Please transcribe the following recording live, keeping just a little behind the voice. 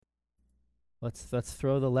Let's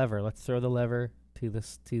throw the lever. Let's throw the lever to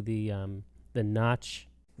the notch,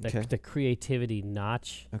 the creativity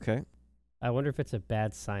notch. Okay. I wonder if it's a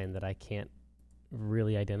bad sign that I can't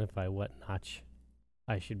really identify what notch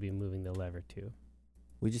I should be moving the lever to.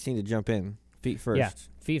 We just need to jump in. Feet first. Yeah,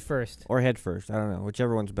 feet first. Or head first. I don't know.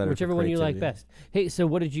 Whichever one's better. Whichever one you like best. Hey, so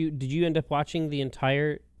what did you end up watching the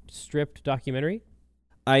entire stripped documentary?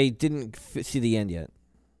 I didn't see the end yet.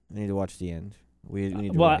 I need to watch the end. We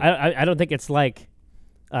need to well, I don't think it's like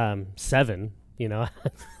 7, you know.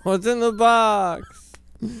 What's in the box?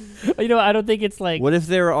 You know, I don't think it's like... What if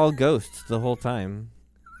they were all ghosts the whole time?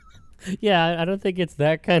 Yeah, I don't think it's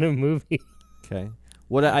that kind of movie. Okay.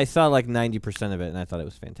 I saw like 90% of it, and I thought it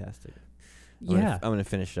was fantastic. I'm going to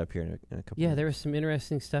finish it up here in a couple minutes. There was some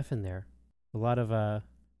interesting stuff in there. A lot of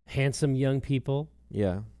handsome young people.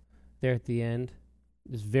 Yeah. There at the end.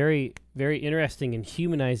 It was very, very interesting and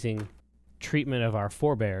humanizing treatment of our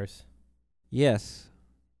forebears. Yes.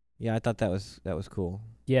 Yeah, I thought that was cool.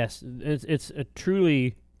 Yes, it's a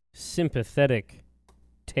truly sympathetic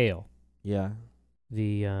tale. Yeah.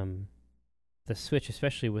 The switch,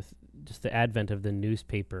 especially with just the advent of the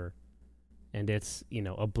newspaper and its,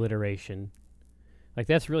 obliteration. Like,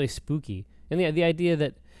 that's really spooky. And the idea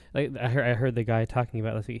that, like, I heard the guy talking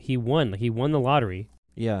about, like, he won the lottery.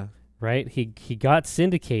 Yeah. Right? He got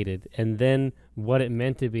syndicated, and then what it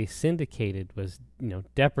meant to be syndicated was,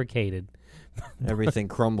 deprecated. Everything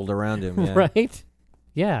crumbled around him, yeah. Right?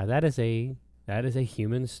 Yeah, that is a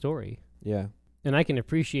human story. Yeah. And I can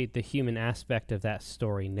appreciate the human aspect of that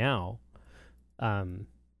story now.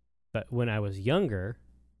 But when I was younger,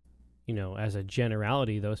 as a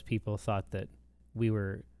generality, those people thought that we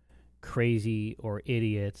were crazy or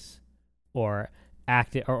idiots or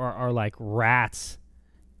or like rats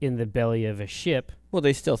in the belly of a ship. Well,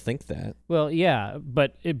 they still think that. Well, yeah,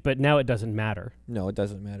 but now it doesn't matter. No, it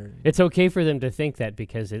doesn't matter. It's okay for them to think that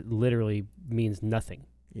because it literally means nothing.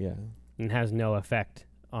 Yeah. And has no effect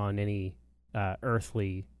on any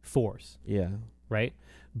earthly force. Yeah. Right?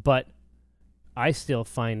 But I still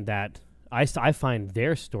find that I find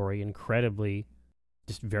their story incredibly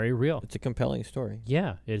just very real. It's a compelling story.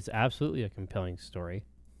 Yeah, it's absolutely a compelling story.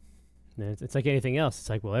 And it's like anything else. It's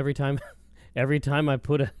like, well, every time I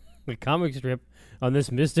put a comic strip on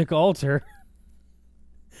this mystic altar,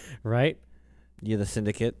 right? Yeah, the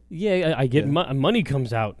syndicate. Yeah, I get money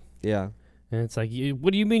comes out. Yeah. And it's like,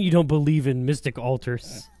 what do you mean you don't believe in mystic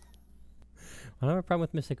altars? I don't have a problem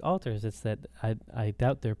with mystic altars. It's that I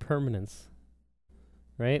doubt their permanence.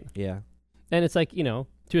 Right? Yeah. And it's like, to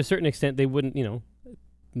a certain extent, they wouldn't,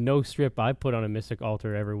 no strip I put on a mystic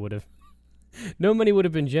altar ever would have, no money would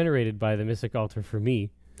have been generated by the mystic altar for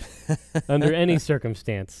me under any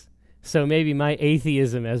circumstance. So maybe my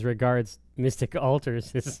atheism as regards mystic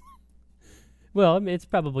altars is, well, I mean, it's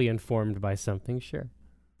probably informed by something, sure.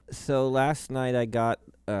 So last night I got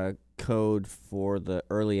a code for the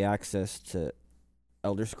early access to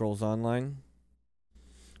Elder Scrolls Online.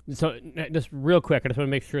 So just real quick, I just want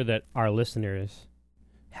to make sure that our listeners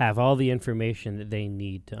have all the information that they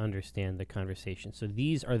need to understand the conversation. So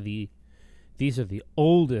these are the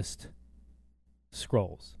oldest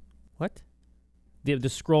scrolls. What? The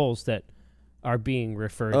scrolls that are being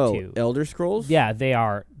referred to. Oh, Elder Scrolls? Yeah, they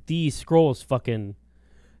are. These scrolls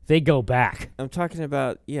they go back. I'm talking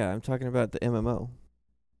about the MMO.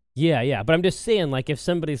 Yeah. But I'm just saying, like, if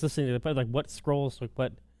somebody's listening to the podcast, like, what scrolls, like,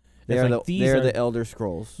 what... They're the Elder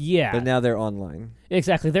Scrolls. Yeah. But now they're online.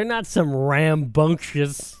 Exactly. They're not some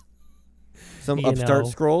rambunctious... Some upstart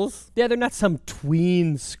scrolls? Yeah, they're not some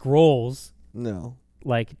tween scrolls. No.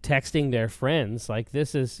 Like, texting their friends. Like,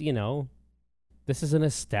 this is, this is an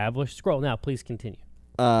established scroll. Now, please continue.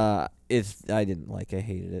 I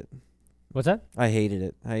hated it. What's that? I hated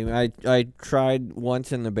it. I tried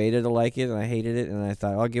once in the beta to like it, and I hated it, and I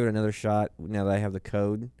thought, I'll give it another shot now that I have the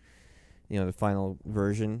code. The final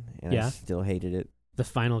version, and I still hated it. The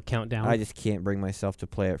final countdown. I just can't bring myself to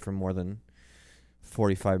play it for more than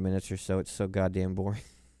 45 minutes or so. It's so goddamn boring.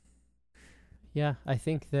 Yeah, I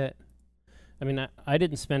think that... I mean, I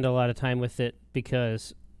didn't spend a lot of time with it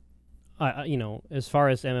because, as far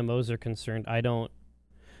as MMOs are concerned, I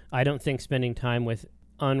don't think spending time with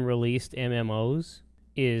unreleased MMOs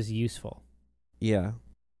is useful. Yeah.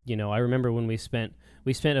 I remember when we spent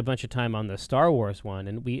a bunch of time on the Star Wars one,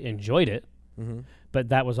 and we enjoyed it, but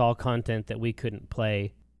that was all content that we couldn't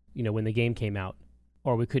play, when the game came out,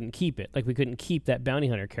 or we couldn't keep it. Like, we couldn't keep that bounty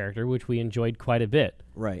hunter character, which we enjoyed quite a bit.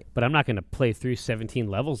 Right. But I'm not going to play through 17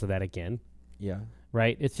 levels of that again. Yeah.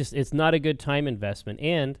 Right? It's not a good time investment,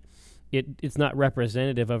 and it's not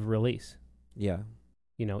representative of release. Yeah.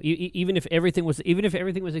 Even if everything was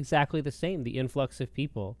exactly the same, the influx of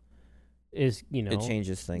people is, you know, it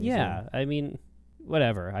changes things. Yeah, I mean,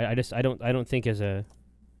 whatever. I don't think as a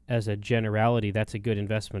generality that's a good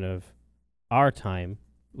investment of our time,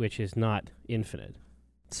 which is not infinite.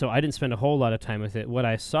 So I didn't spend a whole lot of time with it. What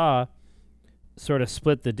I saw sort of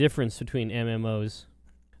split the difference between MMOs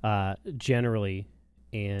generally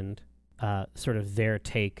and sort of their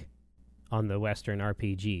take on the Western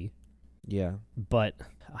RPG. Yeah. But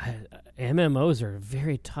MMOs are a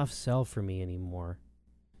very tough sell for me anymore.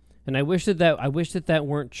 And I wish that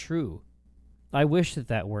weren't true. I wish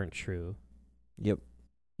that weren't true. Yep.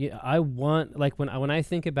 Yeah, I want, like, when I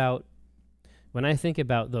think about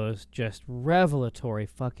those just revelatory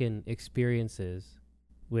fucking experiences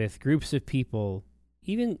with groups of people,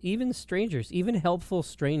 even strangers, even helpful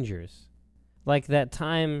strangers, like that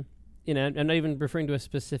time, you know, I'm not even referring to a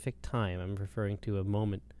specific time. I'm referring to a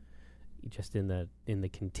moment just in the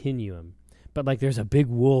continuum. But like there's a big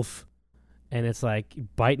wolf and it's like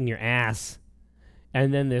biting your ass,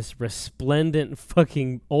 and then this resplendent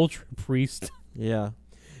fucking ultra priest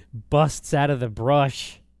busts out of the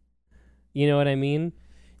brush. You know what I mean?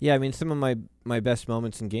 Yeah, I mean, some of my best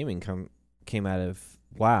moments in gaming came out of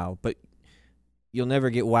WoW, but you'll never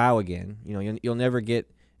get WoW again. You know, you'll never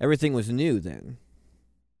get, everything was new then.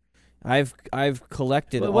 I've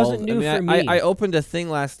collected. Well, it wasn't new for me. I opened a thing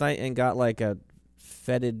last night and got like a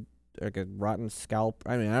fetid, like a rotten scalp.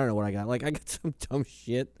 I mean, I don't know what I got. Like, I got some dumb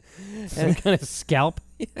shit. Some kind of scalp?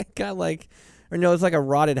 Yeah, I got like, or no, it's like a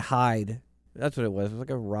rotted hide. That's what it was. It was like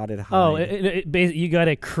a rotted hide. Oh, you got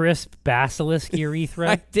a crisp basilisk urethra?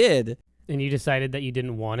 I did. And you decided that you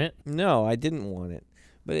didn't want it? No, I didn't want it.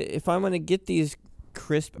 But if I'm going to get these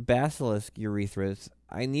crisp basilisk urethras,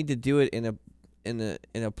 I need to do it in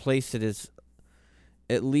a place that is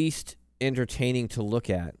at least entertaining to look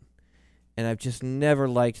at. And I've just never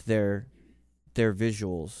liked their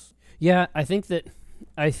visuals. Yeah, I think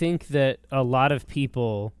that a lot of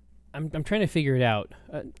people, I'm trying to figure it out.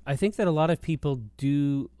 I think that a lot of people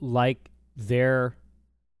do like their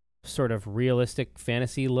sort of realistic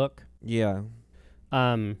fantasy look. Yeah.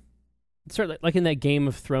 Sort of like in that Game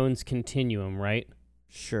of Thrones continuum, right?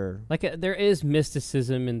 Sure. Like there is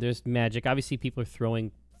mysticism and there's magic. Obviously, people are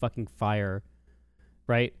throwing fucking fire,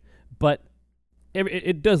 right? But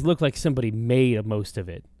it does look like somebody made most of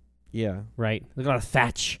it. Yeah. Right? There's a lot of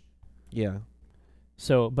thatch. Yeah.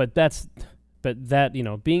 So, but that, you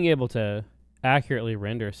know, being able to accurately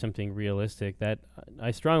render something realistic, that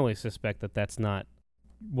I strongly suspect that that's not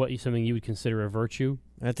something you would consider a virtue.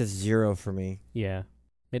 That's a 0 for me. Yeah.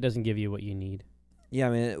 It doesn't give you what you need. Yeah, I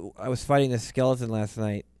mean, I was fighting a skeleton last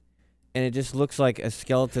night, and it just looks like a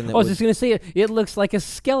skeleton that I was just going to say, it looks like a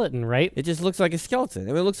skeleton, right? It just looks like a skeleton. I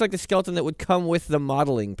mean, it looks like the skeleton that would come with the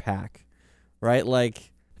modeling pack, right?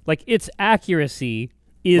 Like its accuracy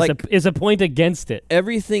is a point against it.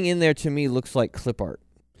 Everything in there to me looks like clip art.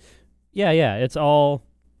 Yeah, it's all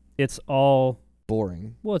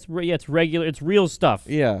boring. Well, it's regular, it's real stuff.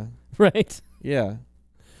 Yeah. Right? Yeah.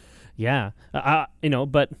 Yeah. You know,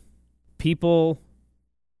 but people,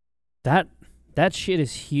 that shit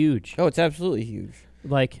is huge. Oh, it's absolutely huge.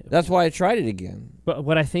 Like, that's why I tried it again. But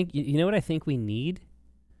what I think, you know what I think we need?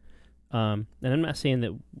 And I'm not saying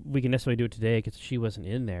that we can necessarily do it today because she wasn't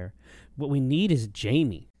in there. What we need is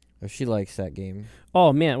Jamie. Oh, she likes that game.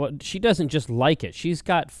 Oh, man. Well, she doesn't just like it. She's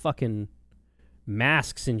got fucking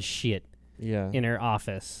masks and shit in her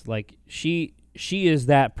office. Like, she is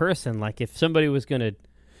that person. Like, if somebody was going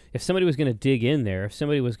to dig in there, if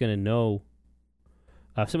somebody was going to know,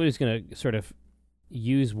 if somebody was going to sort of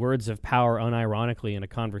use words of power unironically in a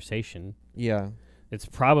conversation, it's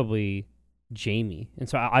probably Jamie. And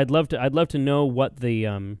so I'd love to know what the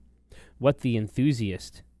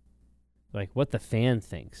enthusiast, like what the fan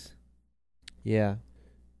thinks. Yeah.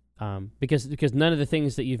 Because none of the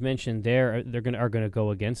things that you've mentioned there are gonna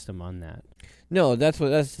go against them on that. No, that's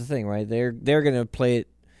the thing, right? They're gonna play it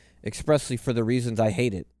expressly for the reasons I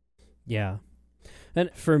hate it. Yeah.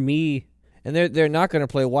 And for me, and they're not gonna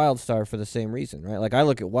play WildStar for the same reason, right? Like I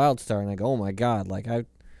look at WildStar and I go, oh my god, like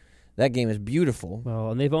that game is beautiful.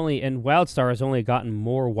 Well, and WildStar has only gotten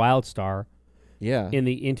more WildStar. Yeah. In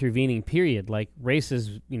the intervening period, like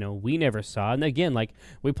races, you know, we never saw. And again, like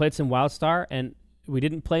we played some WildStar and we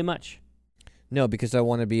didn't play much. No, because I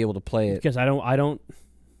want to be able to play it. Because I don't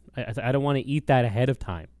want to eat that ahead of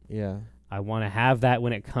time. Yeah. I want to have that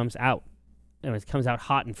when it comes out. And it comes out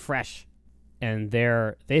hot and fresh. And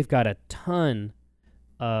they've got a ton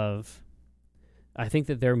of, I think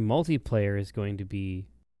that their multiplayer is going to be,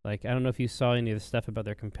 like, I don't know if you saw any of the stuff about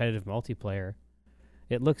their competitive multiplayer.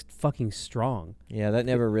 It looks fucking strong. Yeah, that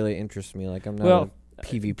never really interests me. Like, I'm not a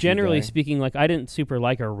PvP generally guy. speaking, like, I didn't super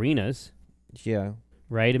like arenas. Yeah.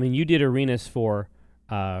 right? I mean, you did arenas for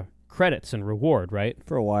credits and reward, right?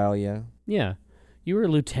 For a while, yeah. Yeah. You were a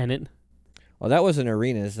lieutenant. Well, that wasn't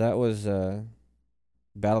arenas. That was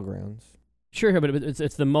battlegrounds. Sure, but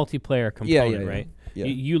it's the multiplayer component, right? Yeah.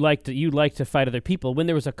 You like to fight other people when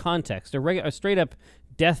there was a context. A straight up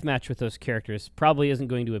death match with those characters probably isn't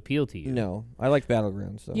going to appeal to you. No, I like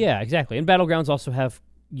battlegrounds. So. Yeah, exactly. And battlegrounds also have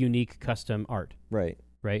unique custom art. Right.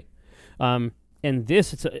 Right. And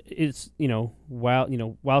this it's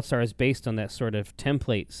WildStar is based on that sort of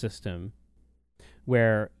template system,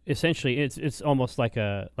 where essentially it's almost like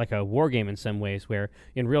a war game in some ways, where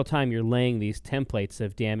in real time you're laying these templates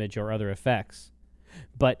of damage or other effects,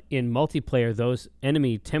 but in multiplayer those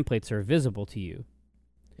enemy templates are visible to you.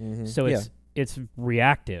 Mm-hmm. So it's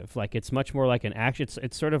reactive, like it's much more like an action.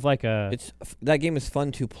 It's sort of like that game is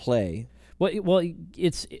fun to play. Well,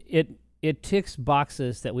 it ticks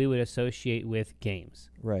boxes that we would associate with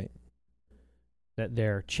games. Right. That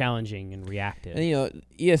they're challenging and reactive. And,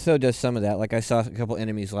 ESO does some of that. Like, I saw a couple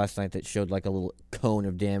enemies last night that showed, like, a little cone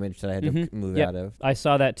of damage that I had to move out of. I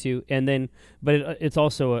saw that, too. And then, but it's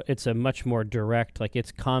also, it's a much more direct, like,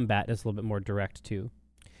 its combat is a little bit more direct, too.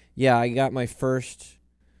 Yeah, I got my first,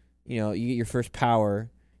 you get your first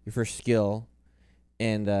power, your first skill.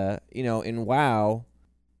 And, in WoW,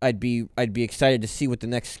 I'd be excited to see what the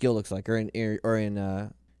next skill looks like, or in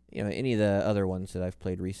any of the other ones that I've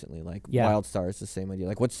played recently, like WildStar is the same idea.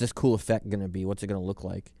 Like, what's this cool effect gonna be? What's it gonna look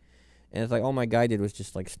like? And it's like all my guy did was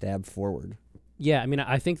just like stab forward. Yeah, I mean,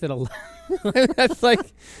 I think that that's like,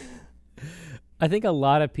 I think a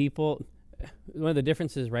lot of people. One of the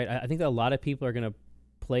differences, right? I think that a lot of people are gonna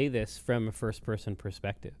play this from a first-person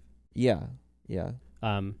perspective. Yeah.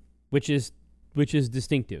 Which is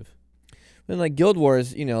distinctive. And like Guild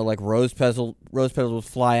Wars, like rose petals would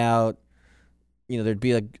fly out. There'd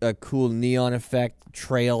be a cool neon effect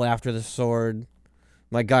trail after the sword.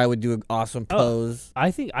 My guy would do an awesome pose.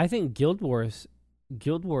 I think Guild Wars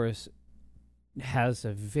has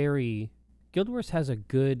a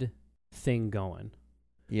good thing going.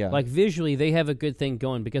 Yeah. Like visually they have a good thing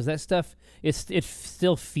going, because that stuff it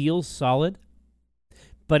still feels solid,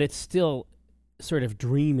 but it's still sort of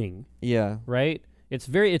dreaming. Yeah. Right? It's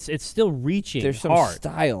still reaching There's some hard.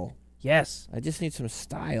 style. Yes. I just need some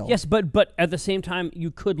style. Yes, but at the same time,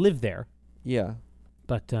 you could live there. Yeah.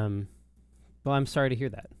 But, well, I'm sorry to hear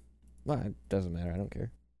that. Well, it doesn't matter. I don't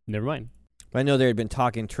care. Never mind. But I know there had been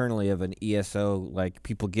talk internally of an ESO, like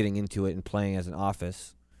people getting into it and playing as an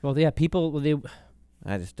office. Well, yeah,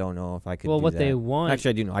 I just don't know if I could do what that. they want...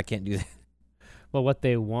 Actually, I do know. I can't do that. Well, what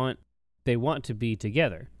they want to be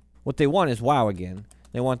together. What they want is WoW again.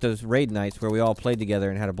 They want those raid nights where we all played together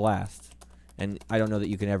and had a blast. And I don't know that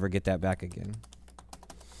you can ever get that back again.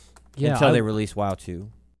 Yeah, until they release WoW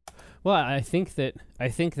 2. Well, I think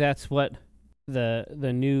that's what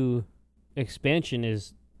the new expansion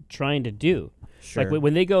is trying to do. Sure. Like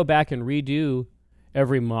when they go back and redo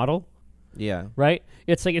every model. Yeah. Right?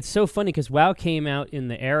 It's so funny because WoW came out in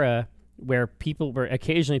the era where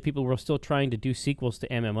occasionally people were still trying to do sequels to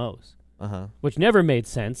MMOs. Uh-huh. Which never made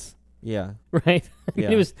sense. Yeah. Right?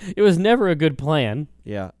 Yeah. It was never a good plan.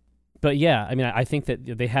 Yeah. But yeah, I mean, I think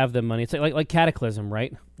that they have the money. It's like Cataclysm,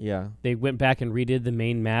 right? Yeah. They went back and redid the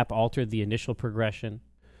main map, altered the initial progression.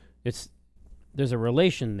 There's a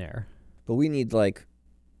relation there. But we need like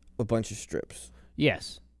a bunch of strips.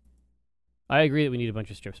 Yes. I agree that we need a bunch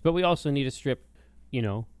of strips, but we also need a strip,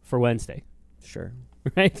 for Wednesday. Sure.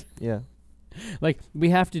 Right? Yeah. Like we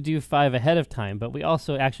have to do 5 ahead of time, but we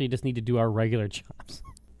also actually just need to do our regular jobs.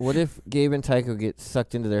 What if Gabe and Tycho get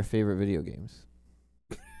sucked into their favorite video games?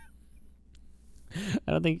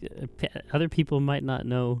 I don't think other people might not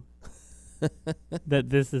know that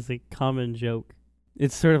this is a common joke.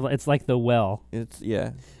 It's sort of it's like The Well.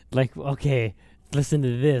 Yeah. Like, okay, listen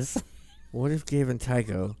to this. What if Gabe and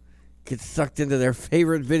Tycho get sucked into their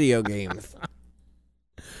favorite video games?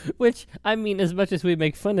 Which, I mean, as much as we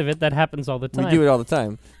make fun of it, that happens all the time. We do it all the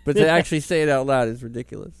time. But to actually say it out loud is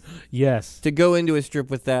ridiculous. Yes. To go into a strip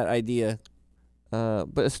with that idea.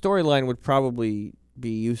 But a storyline would probably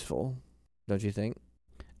be useful, don't you think?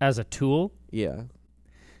 As a tool? Yeah.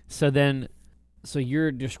 So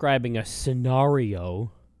you're describing a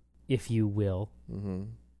scenario, if you will,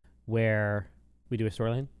 where we do a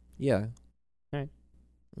storyline? Yeah. All right.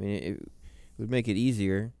 I mean, it would make it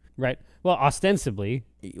easier. Right. Well, ostensibly.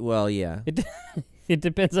 Well, yeah. It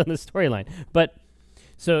depends on the storyline. But,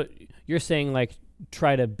 so you're saying, like,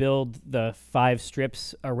 try to build the 5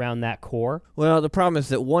 strips around that core? Well, the problem is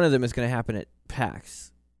that one of them is going to happen at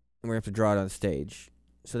PAX, and we're going to have to draw it on stage.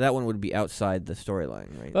 So that one would be outside the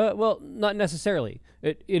storyline, right? Well, not necessarily.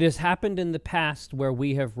 It has happened in the past where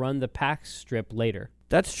we have run the PAX strip later.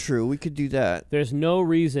 That's true. We could do that. There's no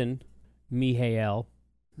reason, Mihail,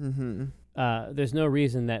 Mm-hmm. there's no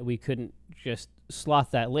reason that we couldn't just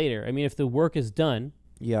slot that later. I mean, if the work is done,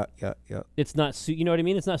 Yeah. it's not, you know what I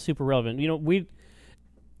mean? It's not super relevant. You know,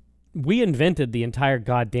 we invented the entire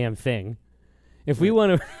goddamn thing. If we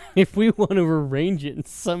want to, if we want to arrange it in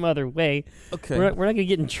some other way, Okay. we're not going to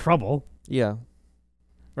get in trouble, Yeah.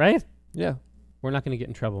 right? Yeah. We're not going to get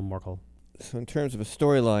in trouble, Morkel. So in terms of a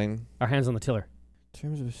storyline, Our hands on the tiller.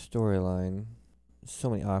 so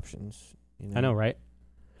many options. I know, right?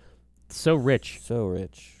 So rich. So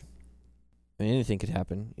rich. I mean, anything could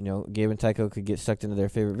happen. Gabe and Tycho could get sucked into their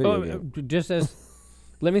favorite video game. Just as,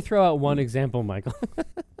 let me throw out one example, Michael. So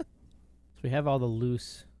we have all the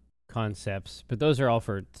loose concepts, but those are all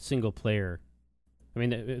for single player. I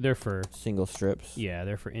mean, they're for Single strips. yeah,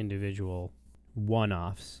 they're for individual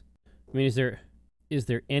one-offs. I mean, is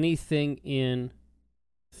there anything in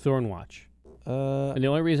Thornwatch? And the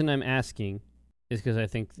only reason I'm asking is because I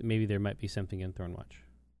think maybe there might be something in Thornwatch,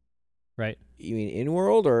 right? You mean in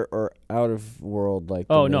world or out of world? Like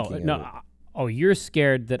Oh the no, making of no. it? Oh, you're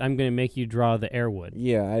scared that I'm going to make you draw the Airwood.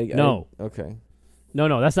 Yeah. No. Okay.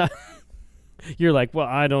 No, that's not. You're like, well,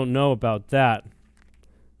 I don't know about that.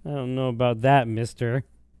 I don't know about that, mister.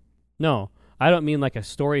 No, I don't mean like a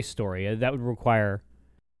story. That would require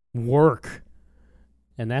work.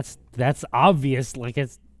 And that's obvious. Like,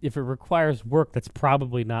 if it requires work, that's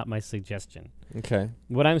probably not my suggestion. Okay.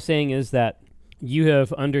 What I'm saying is that you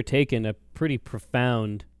have undertaken a pretty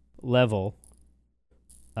profound level.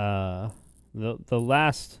 The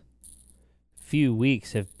last few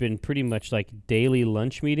weeks have been pretty much like daily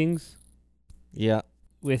lunch meetings Yeah.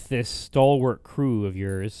 with this stalwart crew of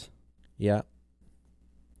yours Yeah.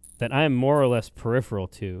 that I am more or less peripheral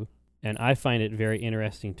to, and I find it very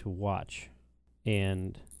interesting to watch.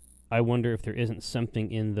 And I wonder if there isn't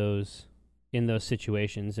something in those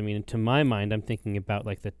situations. I mean, to my mind, I'm thinking about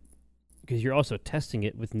like because you're also testing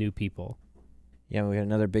it with new people. Yeah. We got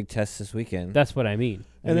another big test this weekend. That's what I mean.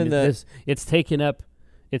 And I mean, then it's taken up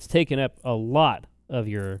a lot of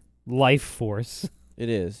your life force, It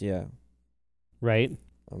is. Yeah. right?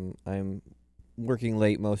 I'm working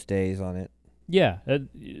late most days on it. Yeah,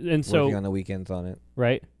 and so Working on the weekends on it.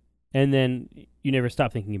 right, and then you never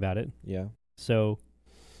stop thinking about it. Yeah. So,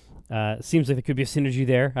 seems like there could be a synergy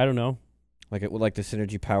there. I don't know. Like it would like the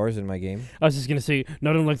synergy powers in my game. I was just gonna say,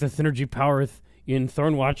 not unlike the synergy power in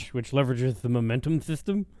Thornwatch, which leverages the momentum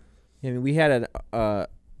system. Yeah, I mean, we had I'll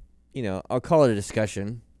call it a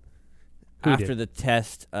discussion after the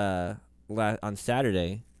test on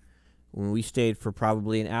Saturday when we stayed for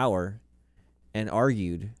probably an hour and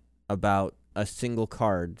argued about a single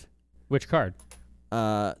card. Which card?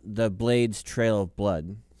 The Blade's Trail of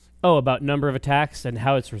Blood. Oh, about number of attacks and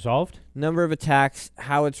how it's resolved? Number of attacks,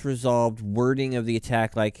 how it's resolved, wording of the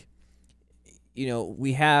attack. Like,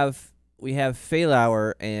 we have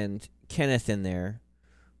Failhour and Kenneth in there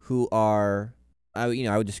who are, I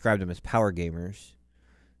would describe them as power gamers.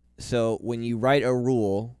 So when you write a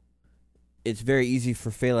rule, it's very easy for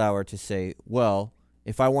Failhour to say, well,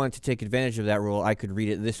 if I wanted to take advantage of that rule, I could read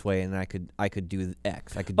it this way, and I could do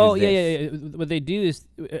X. I could do this. Yeah. What they do is,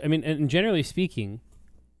 I mean, and generally speaking,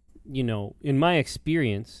 in my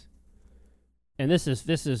experience, and this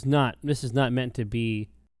is not meant to be,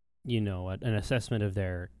 an assessment of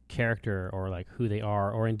their character or like who they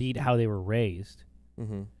are or indeed how they were raised.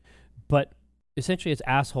 Mm-hmm. But essentially, it's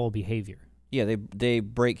asshole behavior. Yeah, they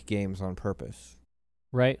break games on purpose.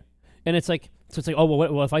 Right? And it's like, oh,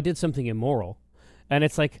 well, if I did something immoral, and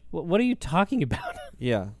it's like, well, what are you talking about?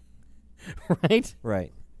 Yeah. Right?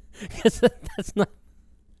 Right. Because that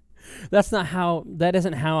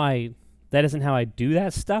isn't how I do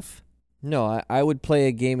that stuff. No, I would play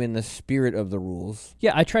a game in the spirit of the rules.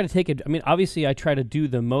 Yeah, I try to take it. I mean, obviously, I try to do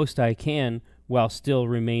the most I can while still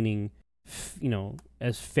remaining,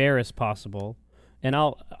 as fair as possible. And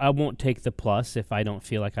I won't take the plus if I don't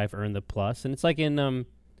feel like I've earned the plus. And it's like in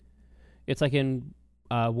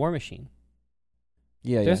War Machine.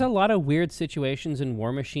 Yeah, There's a lot of weird situations in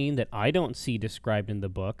War Machine that I don't see described in the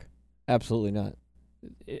book. Absolutely not.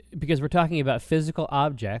 Because we're talking about physical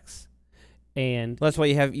objects, and Well, that's why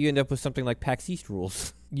you end up with something like PAX East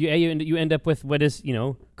rules. you end up with what is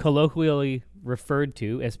colloquially referred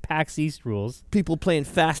to as PAX East rules. People playing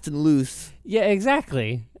fast and loose. Yeah,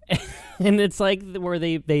 exactly. And it's like where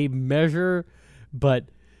they measure, but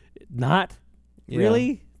not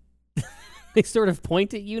really. They sort of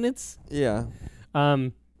point at units. Yeah.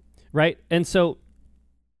 Right? And so,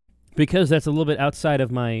 because that's a little bit outside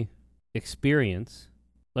of my experience,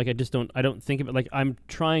 like I don't think of it, like I'm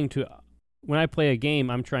trying to, when I play a game,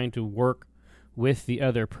 I'm trying to work with the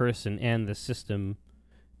other person and the system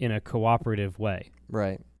in a cooperative way.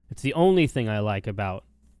 Right. It's the only thing I like about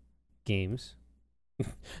games,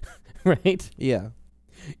 right? Yeah.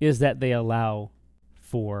 Is that they allow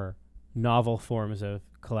for novel forms of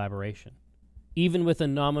collaboration, even with a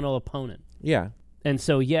nominal opponent. Yeah. And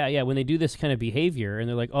so, when they do this kind of behavior, and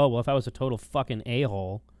they're like, "Oh, well, if I was a total fucking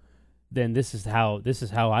a-hole, then this is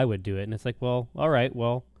how I would do it." And it's like, well, all right,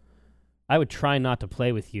 well, I would try not to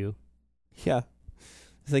play with you. Yeah.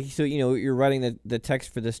 It's like, so, you're writing the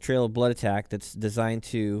text for this Trail of Blood attack that's designed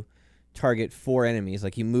to target 4 enemies.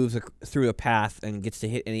 Like, he moves through a path and gets to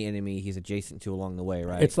hit any enemy he's adjacent to along the way,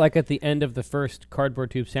 right? It's like at the end of the first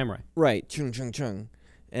Cardboard Tube Samurai. Right. Chung, chung, chung.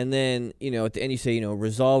 And then, at the end you say,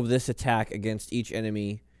 resolve this attack against each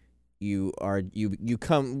enemy you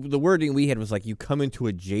come, the wording we had was like, you come into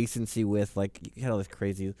adjacency with, like, you had all this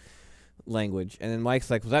crazy language. And then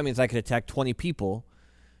Mike's like, well, that means I could attack 20 people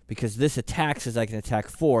because this attack says I can attack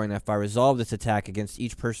 4. And if I resolve this attack against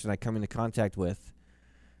each person I come into contact with,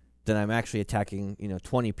 then I'm actually attacking,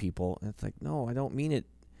 20 people. And it's like, no, I don't mean it.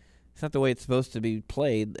 It's not the way it's supposed to be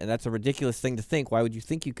played. And that's a ridiculous thing to think. Why would you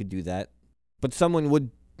think you could do that? But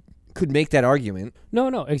someone could make that argument.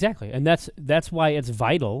 No, exactly. And that's why it's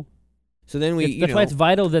vital. So then that's why it's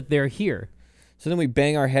vital that they're here. So then we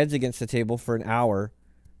bang our heads against the table for an hour,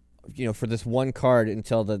 for this one card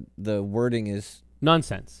until the wording is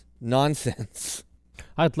nonsense.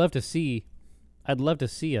 I'd love to see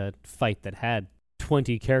a fight that had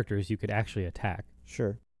 20 characters you could actually attack.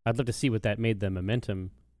 Sure. I'd love to see what that made the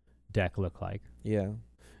momentum deck look like. Yeah.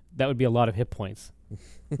 That would be a lot of hit points.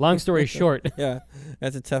 Long story short. Yeah.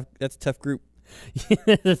 That's a tough group.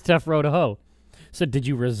 It's a tough row to hoe. So did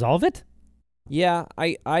you resolve it? Yeah,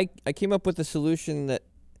 I came up with a solution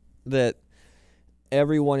that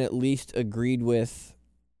everyone at least agreed with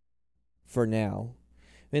for now.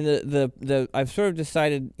 I mean, the I've sort of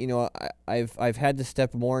decided, I've had to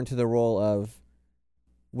step more into the role of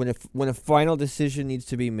when a final decision needs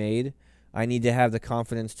to be made, I need to have the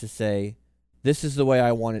confidence to say, this is the way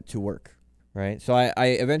I want it to work, right? So I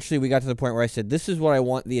eventually we got to the point where I said, this is what I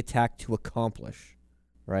want the attack to accomplish,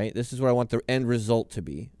 right? This is what I want the end result to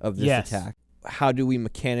be of this attack. How do we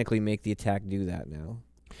mechanically make the attack do that now?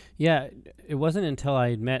 Yeah, it wasn't until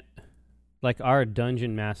I met, like, our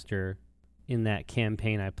dungeon master in that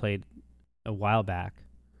campaign I played a while back.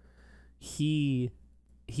 He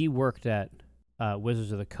worked at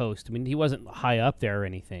Wizards of the Coast. I mean, he wasn't high up there or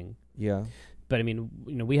anything. Yeah. But, I mean,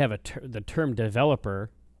 we have the term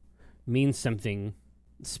developer means something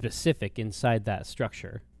specific inside that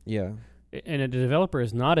structure. Yeah. And a developer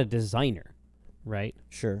is not a designer, right?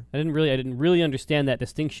 Sure. I didn't really understand that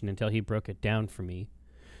distinction until he broke it down for me.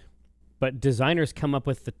 But designers come up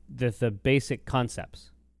with the basic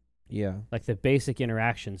concepts. Yeah. Like the basic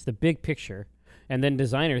interactions, the big picture. And then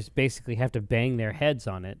designers basically have to bang their heads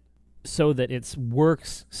on it so that it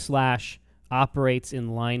works / operates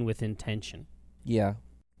in line with intention. Yeah.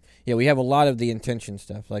 Yeah, we have a lot of the intention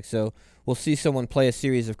stuff. Like, so we'll see someone play a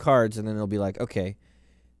series of cards, and then it'll be like, okay,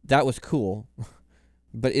 that was cool.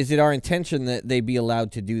 But is it our intention that they be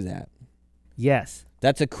allowed to do that? Yes.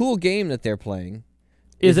 That's a cool game that they're playing.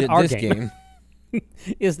 Is it our this game?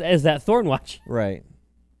 Is that Thornwatch? Right.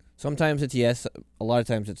 Sometimes it's yes. A lot of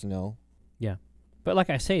times it's no. Yeah. But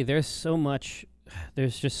like I say, there's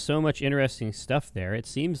just so much interesting stuff there. It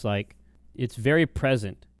seems like it's very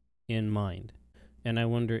present in mind. And I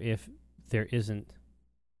wonder if that isn't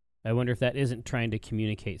trying to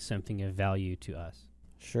communicate something of value to us.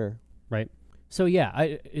 Sure. Right? So yeah,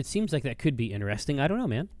 it seems like that could be interesting. I don't know,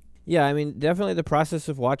 man. Yeah, I mean, definitely the process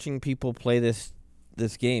of watching people play this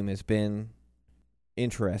game has been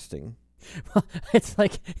interesting. Well, it's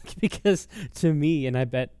like, because to me, and I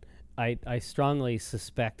bet I strongly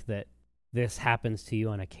suspect that this happens to you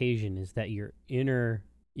on occasion, is that your inner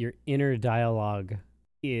dialogue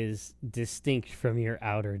is distinct from your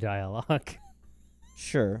outer dialogue.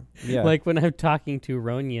 Sure. Yeah. Like when I'm talking to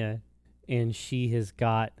Ronya and she has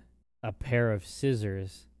got a pair of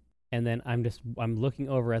scissors, and then I'm looking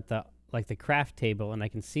over at the craft table, and I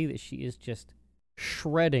can see that she is just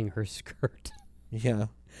shredding her skirt. Yeah.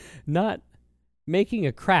 Not making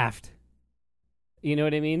a craft. You know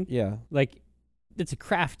what I mean? Yeah. Like, it's a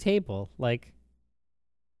craft table. Like,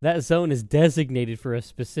 that zone is designated for a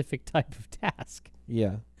specific type of task.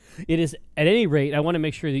 Yeah. It is, at any rate, I want to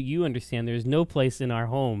make sure that you understand there's no place in our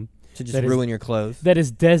home to just ruin your clothes. That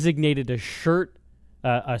is designated a skirt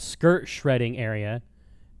shredding area,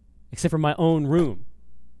 except for my own room.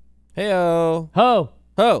 Hey-o. Ho.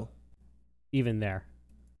 Ho. Even there.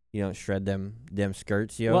 You don't shred them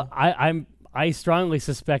skirts, yo? Well, I strongly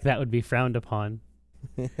suspect that would be frowned upon.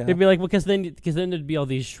 Yeah. It'd be like, because then there'd be all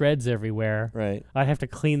these shreds everywhere. Right. I'd have to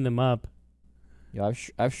clean them up. Yeah,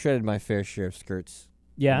 I've shredded my fair share of skirts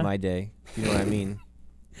Yeah. in my day. If you know what I mean.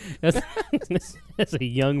 As a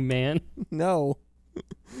young man. No.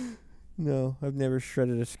 No, I've never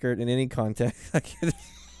shredded a skirt in any context.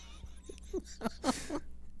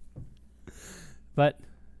 But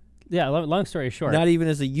yeah, long story short. Not even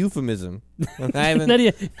as a euphemism. I mean,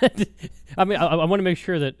 I want to make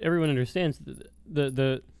sure that everyone understands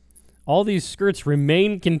the all these skirts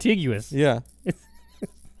remain contiguous. Yeah.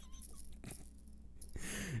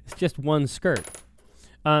 It's just one skirt.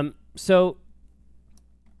 So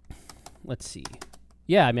let's see.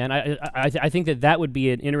 Yeah, man, I think that would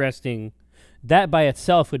be an interesting. That by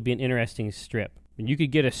itself would be an interesting strip. And you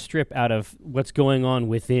could get a strip out of what's going on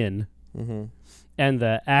within. Mm-hmm. And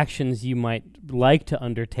the actions you might like to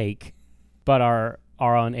undertake, but are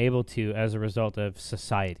unable to as a result of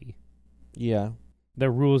society. Yeah.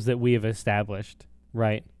 The rules that we have established,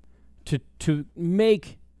 right? To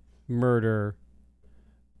make murder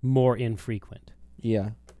more infrequent. Yeah.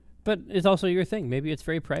 But it's also your thing. Maybe it's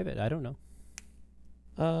very private. I don't know.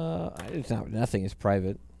 It's not. Nothing is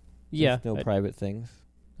private. Yeah. There's no private things.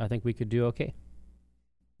 I think we could do okay.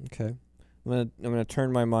 Okay. I'm gonna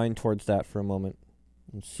turn my mind towards that for a moment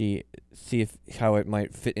and see if how it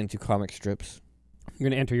might fit into comic strips. You're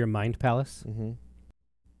gonna enter your mind palace. Mm-hmm.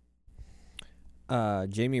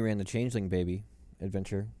 Jamie ran the Changeling Baby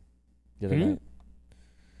adventure the other night.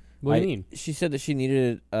 What do you mean? She said that she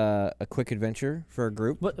needed a quick adventure for a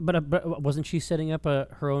group. But wasn't she setting up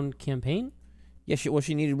her own campaign? Yeah,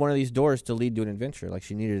 she needed one of these doors to lead to an adventure. Like,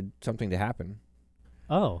 she needed something to happen.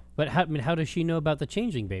 Oh, but how does she know about the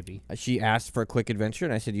Changeling Baby? She asked for a quick adventure,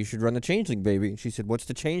 and I said, you should run the Changeling Baby. And she said, what's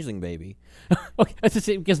the Changeling Baby? Okay,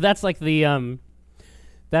 because that's like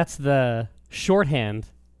that's the shorthand.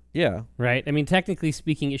 Yeah. Right? I mean, technically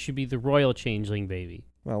speaking, it should be the Royal Changeling Baby.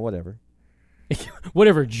 Well, whatever.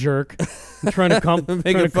 Whatever, jerk. I'm trying to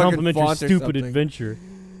compliment your stupid adventure.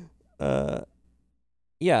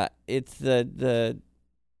 Yeah, it's the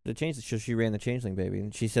Changeling. So she ran the Changeling Baby,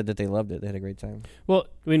 and she said that they loved it. They had a great time. Well,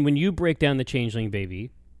 I mean, when you break down the Changeling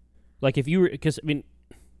Baby, like if you, because I mean,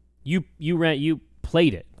 you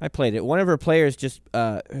played it. I played it. One of her players just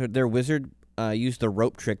their wizard used the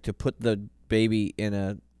rope trick to put the baby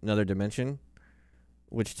in another dimension,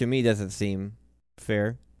 which to me doesn't seem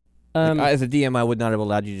fair. As a DM, I would not have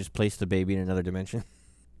allowed you to just place the baby in another dimension.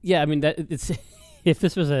 Yeah, I mean it's if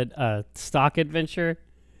this was a stock adventure,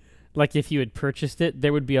 like if you had purchased it,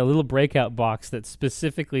 there would be a little breakout box that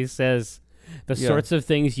specifically says the sorts of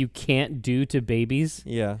things you can't do to babies.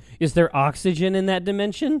 Yeah. Is there oxygen in that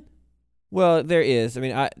dimension? Well, there is. I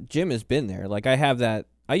mean, Jim has been there. Like, I have that.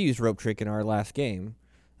 I used rope trick in our last game.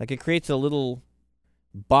 Like, it creates a little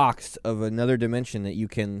box of another dimension that you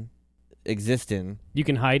can exist in. You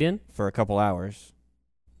can hide in for a couple hours.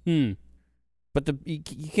 But you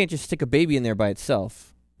can't just stick a baby in there by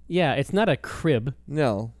itself. Yeah, it's not a crib.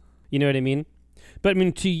 No. You know what I mean? But I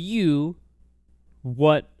mean, to you,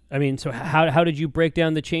 so how did you break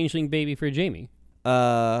down the Changeling Baby for Jamie?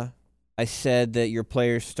 I said that your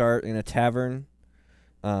players start in a tavern.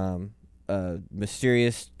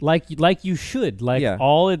 Mysterious, like you should,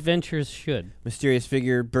 all adventures should. Mysterious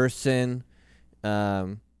figure bursts in,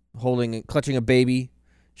 clutching a baby,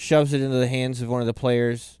 shoves it into the hands of one of the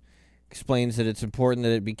players, explains that it's important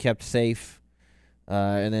that it be kept safe,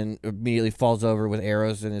 and then immediately falls over with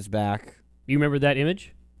arrows in his back. You remember that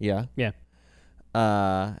image? Yeah. Yeah.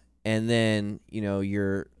 And then,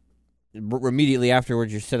 you're immediately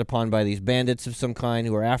afterwards, you're set upon by these bandits of some kind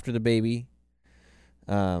who are after the baby.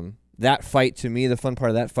 That fight, to me, the fun part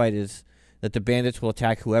of that fight is that the bandits will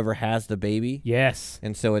attack whoever has the baby. Yes.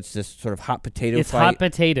 And so it's this sort of hot potato fight. It's hot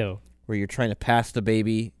potato. Where you're trying to pass the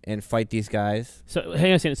baby and fight these guys. So hang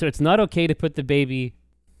on a second. So it's not okay to put the baby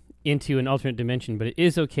into an alternate dimension, but it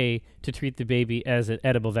is okay to treat the baby as an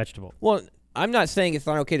edible vegetable. Well, I'm not saying it's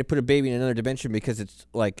not okay to put a baby in another dimension because it's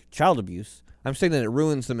like child abuse. I'm saying that it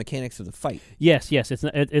ruins the mechanics of the fight. Yes.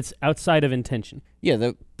 It's outside of intention. Yeah,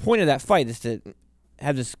 the point of that fight is to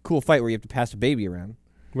have this cool fight where you have to pass a baby around.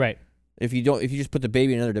 Right. If you just put the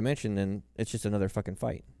baby in another dimension, then it's just another fucking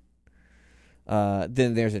fight.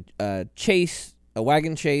 Then there's a chase, a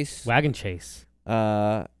wagon chase. Wagon chase.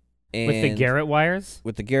 And with the Garrett wires?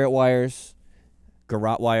 With the Garrett wires.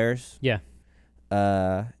 Garrote wires. Yeah.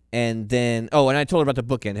 And then, and I told her about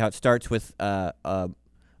the bookend, how it starts with a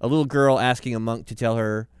little girl asking a monk to tell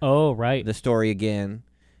her the story again,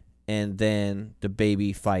 and then the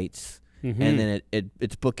baby fights. Mm-hmm. And then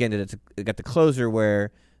it's bookended. It got the closer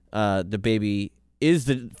where the baby is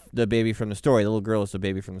the baby from the story. The little girl is the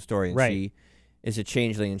baby from the story, and she is a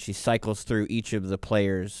changeling, and she cycles through each of the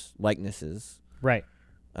players' likenesses. Right.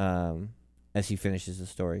 As he finishes the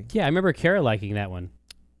story. Yeah, I remember Kara liking that one.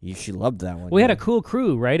 She loved that one. We had a cool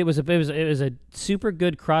crew, right? It was a super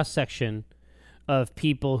good cross section of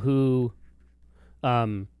people who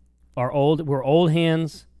were old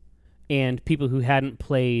hands and people who hadn't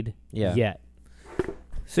played yet.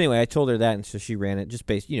 So anyway, I told her that, and so she ran it just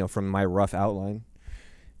based, from my rough outline,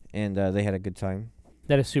 and they had a good time.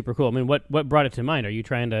 That is super cool. I mean, what brought it to mind? Are you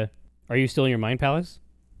still in your Mind Palace?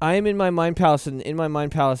 I am in my Mind Palace, and in my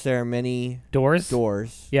Mind Palace there are many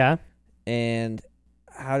doors. Yeah. And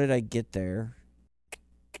how did I get there?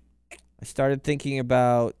 I started thinking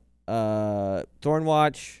about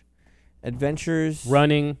Thornwatch, adventures,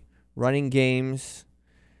 running games,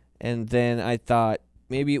 and then I thought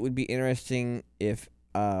maybe it would be interesting if,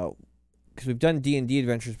 because we've done D&D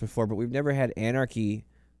adventures before, but we've never had Anarchy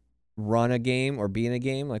run a game or be in a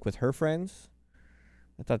game like with her friends.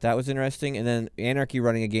 I thought that was interesting, and then Anarchy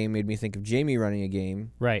running a game made me think of Jamie running a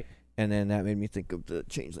game. Right. And then that made me think of the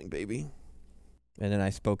Changeling Baby. And then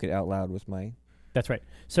I spoke it out loud with my That's right.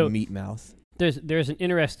 So meat mouth. There is an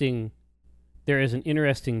interesting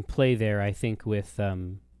play there, I think, with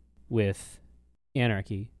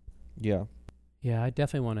Anarchy. Yeah. Yeah, I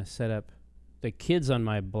definitely want to set up. The kids on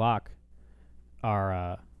my block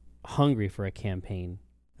are hungry for a campaign.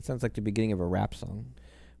 It sounds like the beginning of a rap song.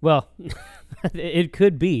 Well, it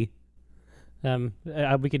could be.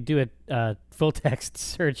 We could do a full text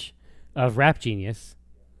search of Rap Genius.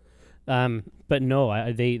 But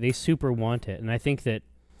no, they super want it, and I think that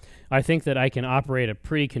I can operate a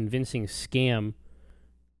pretty convincing scam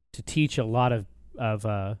to teach a lot of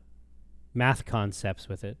math concepts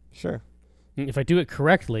with it. Sure. If I do it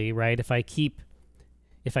correctly, right? If I keep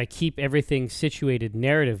everything situated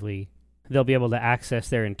narratively, they'll be able to access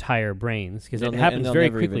their entire brains, because it happens very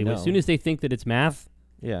quickly. As soon as they think that it's math,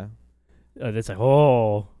 yeah, it's like,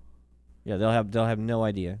 oh, yeah, they'll have no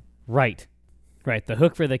idea. Right. The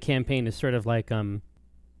hook for the campaign is sort of like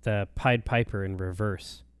the Pied Piper in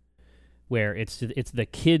reverse, where it's the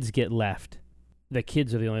kids get left. The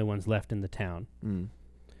kids are the only ones left in the town. Mm.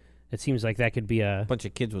 It seems like that could be a bunch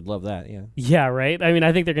of kids would love that. Yeah. Yeah. Right. I mean,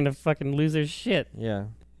 I think they're gonna fucking lose their shit. Yeah.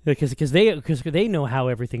 Because they know how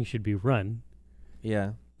everything should be run.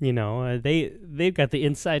 Yeah. They've got the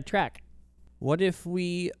inside track. What if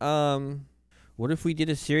we did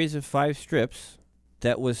a series of 5 strips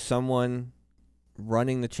that was someone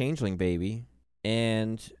running the Changeling Baby,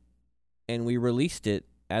 and we released it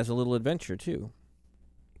as a little adventure too?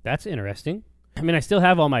 That's interesting. I mean, I still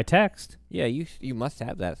have all my text. Yeah, you must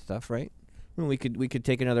have that stuff, right? I mean, we could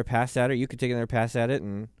take another pass at it. You could take another pass at it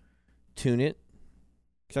and tune it.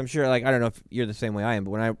 Because I'm sure, like, I don't know if you're the same way I am,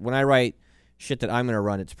 but when I write shit that I'm gonna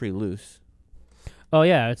run, it's pretty loose. Oh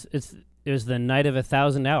yeah, it was the Night of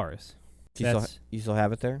 1,000 Hours. You still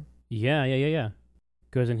have it there? Yeah.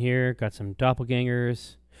 Goes in here, got some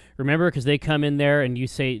doppelgangers. Remember, because they come in there and you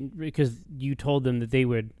say, because you told them that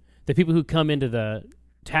the people who come into the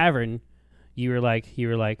tavern, you were like,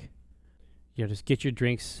 just get your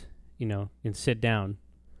drinks, and sit down.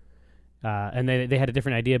 And they had a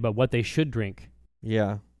different idea about what they should drink.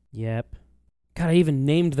 Yeah. Yep. God, I even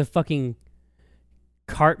named the fucking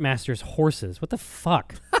Cartmaster's horses. What the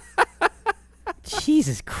fuck?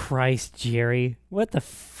 Jesus Christ, Jerry. What the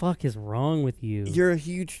fuck is wrong with you? You're a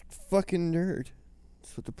huge fucking nerd.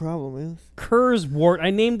 That's what the problem is. Kurzwort.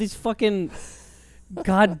 I named these fucking...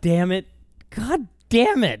 God damn it.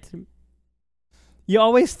 You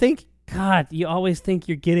always think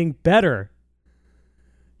you're getting better.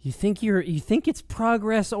 You think it's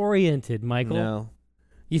progress oriented, Michael. No.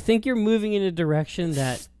 You think you're moving in a direction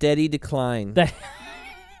that steady decline.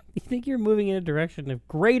 You think you're moving in a direction of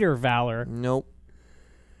greater valor. Nope.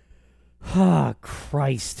 Ah,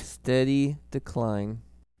 Christ. Steady decline.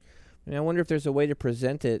 And I wonder if there's a way to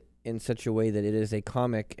present it in such a way that it is a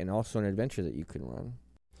comic and also an adventure that you can run.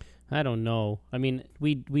 I don't know. I mean,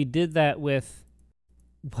 we did that with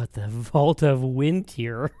the Vault of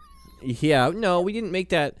Wintier. Yeah, no, we didn't make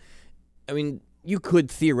that. I mean, you could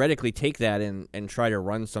theoretically take that and try to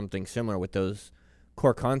run something similar with those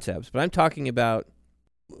core concepts. But I'm talking about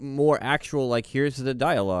more actual, like, here's the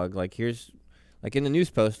dialogue. Like, here's, like, in the news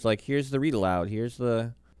post, like, here's the read aloud. Here's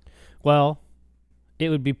the... Well, it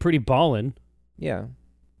would be pretty ballin'. Yeah.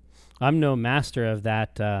 I'm no master of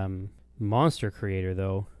that monster creator,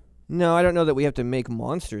 though. No, I don't know that we have to make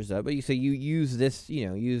monsters up. But you say you use this,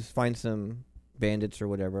 find some... bandits or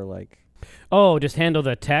whatever, like, oh, just handle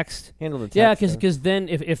the text. Yeah, because then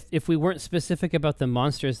if we weren't specific about the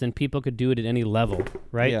monsters, then people could do it at any level,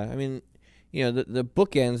 right? Yeah, I mean, the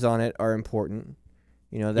bookends on it are important.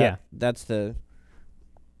 That's the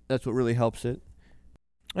That's what really helps it.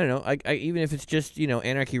 I don't know. I even if it's just,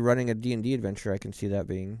 Anarchy running a D&D adventure, I can see that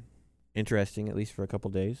being interesting, at least for a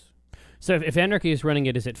couple days. So if Anarchy is running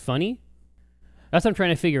it, is it funny? That's what I'm trying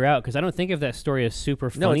to figure out, because I don't think of that story as super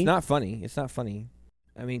funny. No, it's not funny. It's not funny.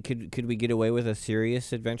 I mean, could we get away with a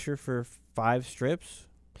serious adventure for 5 strips?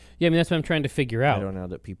 Yeah, I mean, that's what I'm trying to figure out. I don't know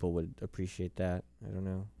that people would appreciate that. I don't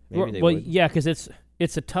know. Maybe they well, would. yeah, because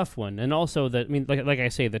it's a tough one, and also like I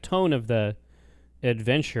say, the tone of the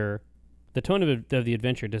adventure, the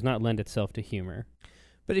adventure does not lend itself to humor.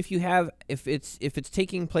 But if it's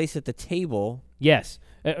taking place at the table, yes,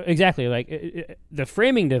 exactly. Like the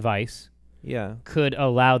framing device, yeah, could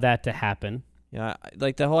allow that to happen. Yeah,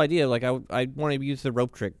 like the whole idea. Like I want to use the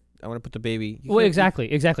rope trick. I want to put the baby. Well,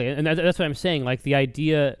 exactly, and that's what I'm saying. Like the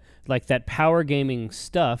idea, like that power gaming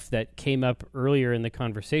stuff that came up earlier in the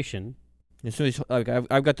conversation. As soon as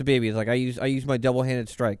I've got the baby, it's like I use my double-handed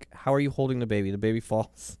strike. How are you holding the baby? The baby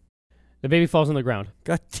falls. The baby falls on the ground.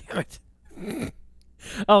 God damn it!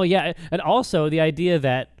 Oh yeah, and also the idea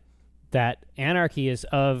that Anarchy is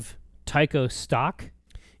of Tycho stock.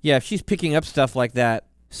 Yeah, if she's picking up stuff like that.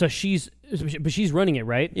 So she's running it,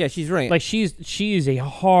 right? Yeah, she's running it. Like she is a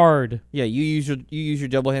hard. Yeah, you use your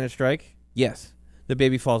double-handed strike. Yes, the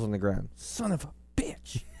baby falls on the ground. Son of a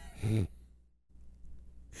bitch.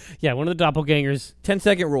 Yeah, one of the doppelgangers.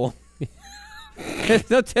 10-second rule. There's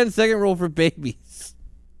no 10-second rule for babies.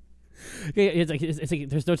 Okay, it's like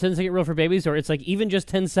there's no 10-second rule for babies, or it's like even just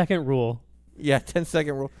 10-second rule. Yeah,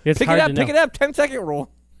 10-second rule. It's pick hard it up, to know. pick it up. 10-second rule.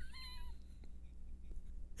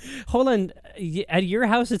 Hold on, at your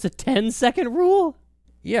house it's a 10-second rule?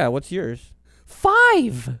 Yeah, what's yours?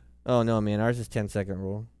 5. Oh no, man, ours is 10-second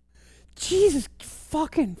rule. Jesus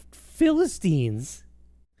fucking Philistines.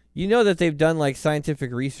 You know that they've done like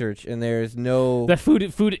scientific research, and there's no that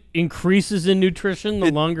food increases in nutrition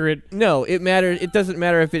the longer it. No, it matters. It doesn't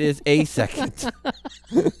matter if it is a second.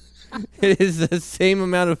 It is the same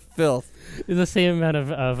amount of filth. It's the same amount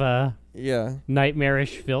of yeah,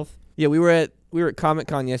 nightmarish filth. Yeah, we were at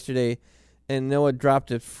Comic-Con yesterday, and Noah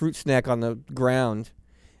dropped a fruit snack on the ground.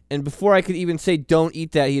 And before I could even say, don't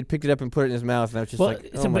eat that, he had picked it up and put it in his mouth. And I was just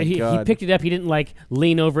my God. He picked it up. He didn't, like,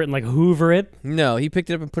 lean over it and, like, hoover it. No, he picked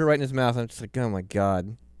it up and put it right in his mouth. And I'm just like, oh, my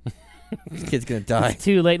God. This kid's going to die. It's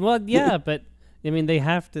too late. Well, yeah, but, I mean, they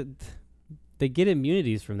have to... They get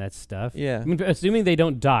immunities from that stuff. Yeah. I mean, assuming they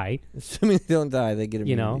don't die. Assuming they don't die, they get immunities.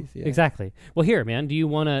 You know? Yeah. Exactly. Well, here, man, do you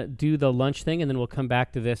want to do the lunch thing, and then we'll come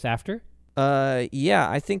back to this after? Yeah,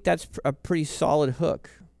 I think that's a pretty solid hook.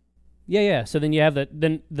 Yeah. So then you have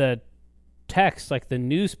the text, like the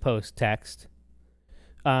news post text,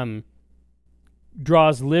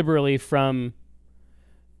 draws liberally from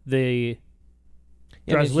the.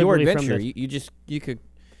 Yeah, it's your adventure.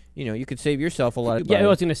 You could save yourself a lot of. Yeah, I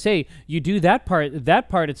was gonna say you do that part. That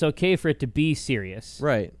part, it's okay for it to be serious.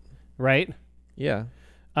 Right. Right. Yeah.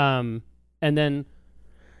 And then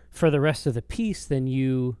for the rest of the piece, then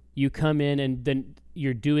you come in and then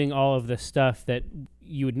you're doing all of the stuff that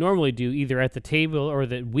you would normally do either at the table or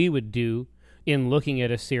that we would do in looking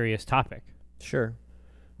at a serious topic. Sure.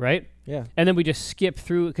 Right? Yeah. And then we just skip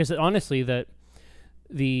through, because honestly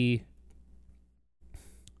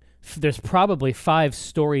there's probably 5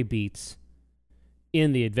 story beats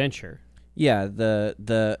in the adventure. Yeah,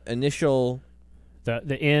 the initial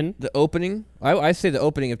the opening. I say the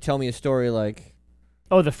opening of tell me a story like.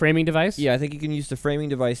 Oh, the framing device? Yeah, I think you can use the framing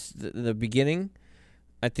device the beginning.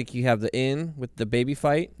 I think you have the inn with the baby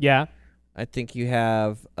fight. Yeah. I think you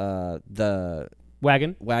have the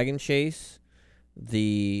wagon chase,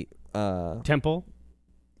 the temple.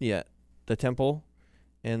 Yeah, the temple,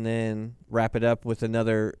 and then wrap it up with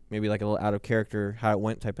another maybe like a little out of character how it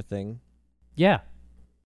went type of thing. Yeah.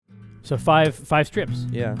 So 5 strips.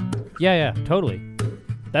 Yeah. Yeah, totally.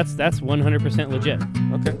 That's 100% legit.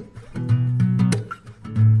 Okay.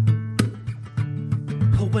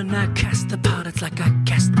 When I cast the pot, it's like I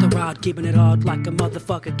cast the rod, keeping it hard like a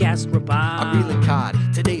motherfucker gas robot. I'm reeling cod,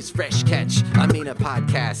 today's fresh catch. I mean a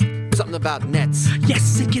podcast, something about nets.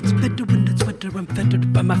 Yes, it gets better when it's wetter. I'm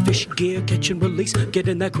fettered by my fish gear, catch and release, get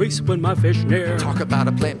in that crease when my fish near. Talk about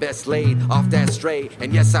a plant best laid off that stray,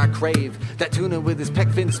 and yes, I crave that tuna with his peck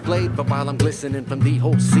fin displayed. But while I'm glistening from the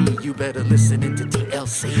whole sea, you better listen into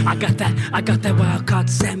TLC. I got that wild caught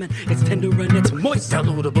salmon. It's tender and it's moist.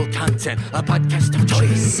 Downloadable content, a podcast of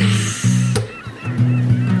choice.